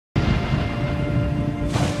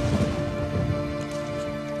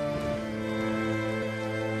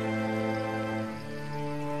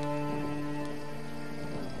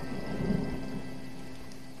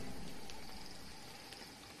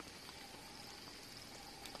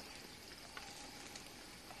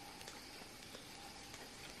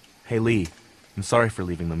Hey, Lee. I'm sorry for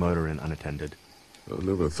leaving the motor inn unattended. I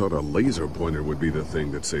never thought a laser pointer would be the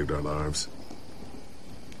thing that saved our lives.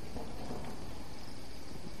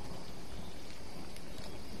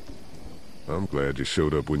 I'm glad you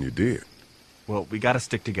showed up when you did. Well, we gotta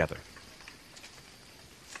stick together.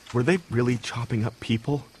 Were they really chopping up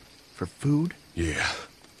people? For food? Yeah,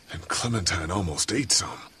 and Clementine almost ate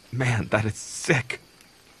some. Man, that is sick.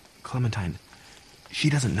 Clementine, she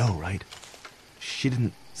doesn't know, right? She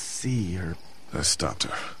didn't see or... I stopped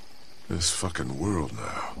her. This fucking world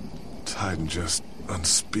now. It's hiding just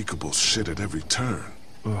unspeakable shit at every turn.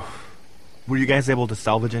 Ugh. Were you guys able to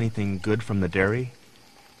salvage anything good from the dairy?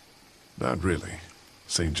 Not really.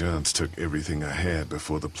 St. John's took everything I had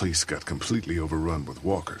before the place got completely overrun with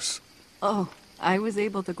walkers. Oh, I was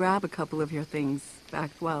able to grab a couple of your things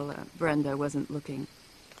back while Brenda wasn't looking.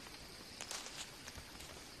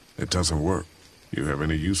 It doesn't work. You have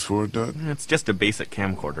any use for it, Doug? It's just a basic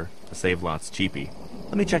camcorder. The save lot's cheapy.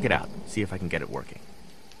 Let me check it out, see if I can get it working.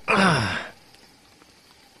 How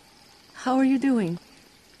are you doing?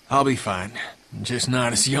 I'll be fine. Just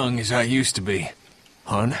not as young as I used to be.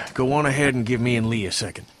 Hun, go on ahead and give me and Lee a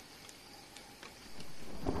second.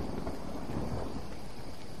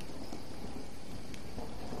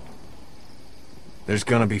 There's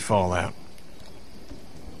gonna be fallout.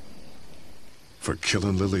 For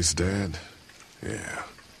killing Lily's dad? Yeah,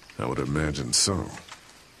 I would imagine so.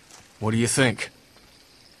 What do you think?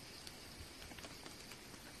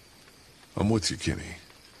 I'm with you, Kenny.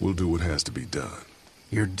 We'll do what has to be done.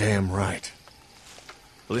 You're damn right.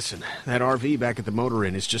 Listen, that RV back at the motor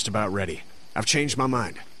inn is just about ready. I've changed my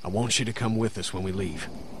mind. I want you to come with us when we leave.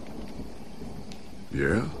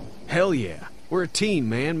 Yeah? Hell yeah. We're a team,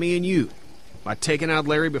 man, me and you. By taking out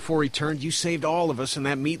Larry before he turned, you saved all of us in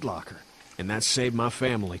that meat locker. And that saved my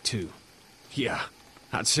family, too. Yeah,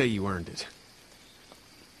 I'd say you earned it.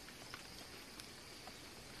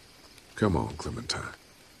 Come on, Clementine.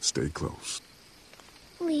 Stay close.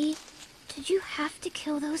 Lee, did you have to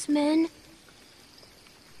kill those men?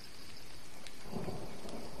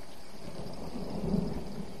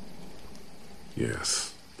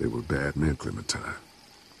 Yes, they were bad men, Clementine.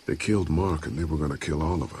 They killed Mark and they were gonna kill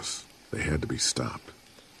all of us. They had to be stopped.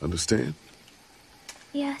 Understand?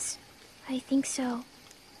 Yes, I think so.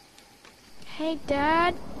 Hey,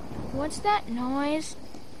 Dad, what's that noise?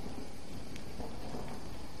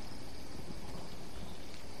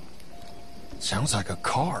 Sounds like a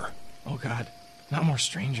car. Oh God, not more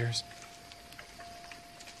strangers.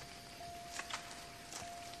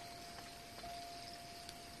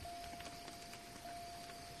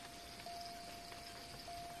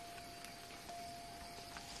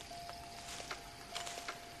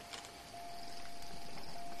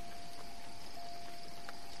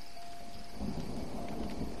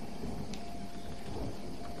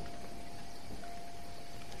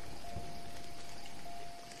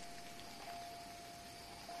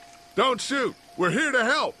 Don't shoot! We're here to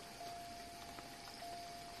help!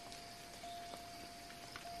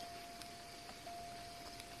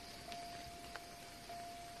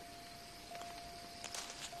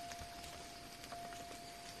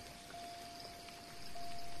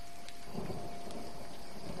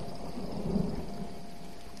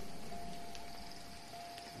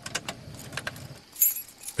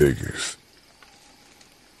 Figures.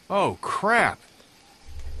 Oh, crap.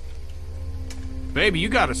 Baby, you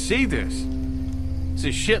gotta see this. It's a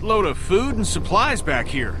shitload of food and supplies back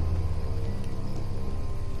here.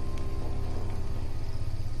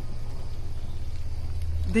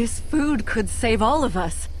 This food could save all of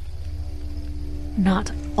us.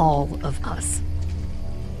 Not all of us.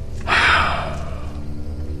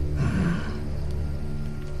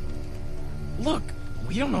 Look,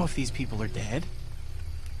 we don't know if these people are dead.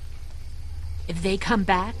 If they come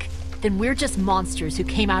back, then we're just monsters who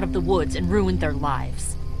came out of the woods and ruined their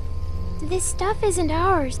lives. This stuff isn't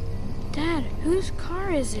ours. Dad, whose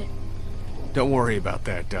car is it? Don't worry about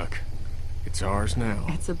that, Duck. It's ours now.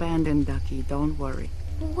 It's abandoned, Ducky, don't worry.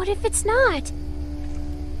 What if it's not?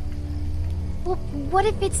 Well, what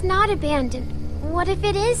if it's not abandoned? What if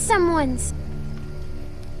it is someone's?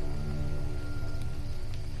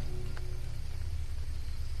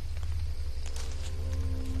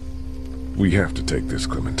 We have to take this,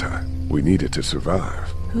 Clementine. We need it to survive.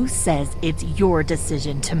 Who says it's your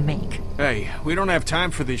decision to make? Hey, we don't have time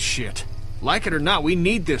for this shit. Like it or not, we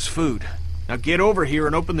need this food. Now get over here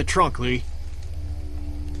and open the trunk, Lee.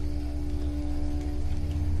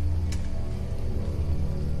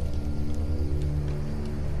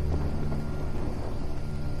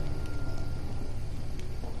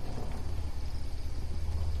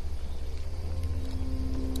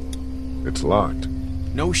 It's locked.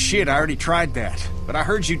 No shit, I already tried that. But I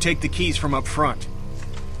heard you take the keys from up front.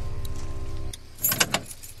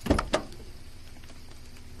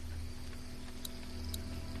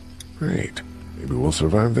 Great. Maybe we'll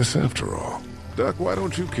survive this after all. Duck, why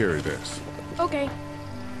don't you carry this? Okay.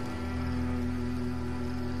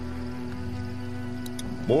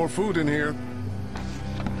 More food in here.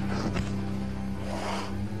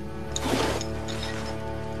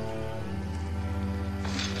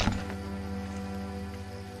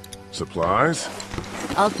 Supplies?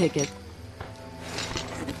 I'll take it.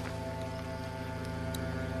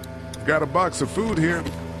 Got a box of food here.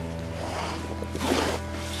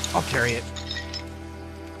 I'll carry it.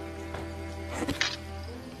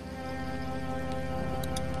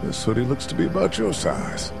 This hoodie looks to be about your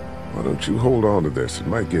size. Why don't you hold on to this? It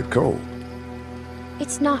might get cold.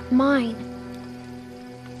 It's not mine.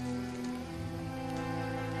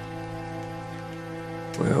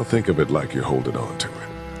 Well, think of it like you're holding on to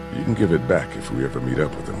it. You can give it back if we ever meet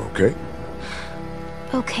up with him, okay?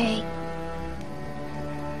 Okay.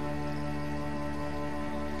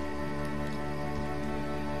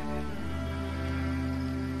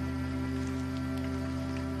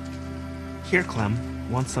 Here, Clem.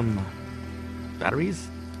 Want some batteries?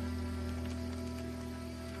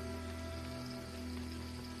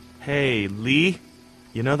 Hey, Lee?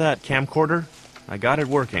 You know that camcorder? I got it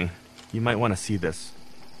working. You might want to see this.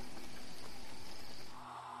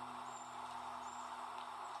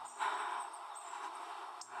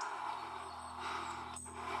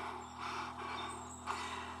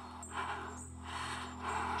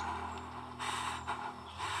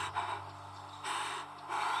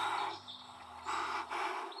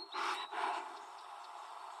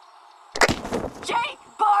 Jake,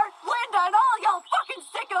 Bart, Linda, and all y'all fucking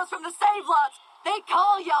sickos from the save lots. They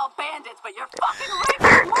call y'all bandits, but you're fucking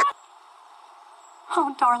raping what?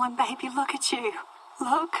 Oh, darling baby, look at you.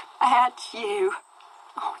 Look at you.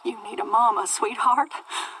 Oh, you need a mama, sweetheart.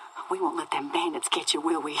 We won't let them bandits get you,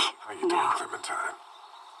 will we? How you doing, Clementine?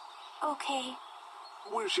 Okay.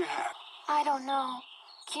 Where's your hat? I don't know.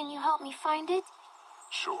 Can you help me find it?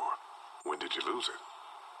 Sure. When did you lose it?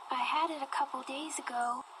 I had it a couple days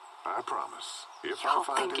ago. I promise. If Y'all I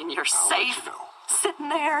find thinking it, you're I'll safe? let you know. Sitting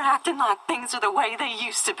there acting like things are the way they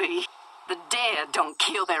used to be. The dead don't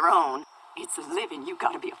kill their own. It's the living you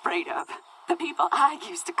gotta be afraid of. The people I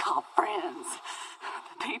used to call friends.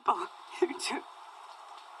 The people who do...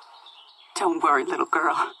 Don't worry, little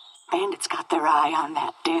girl. Bandits got their eye on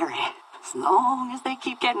that dairy. As long as they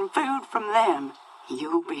keep getting food from them,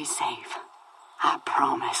 you'll be safe. I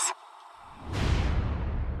promise.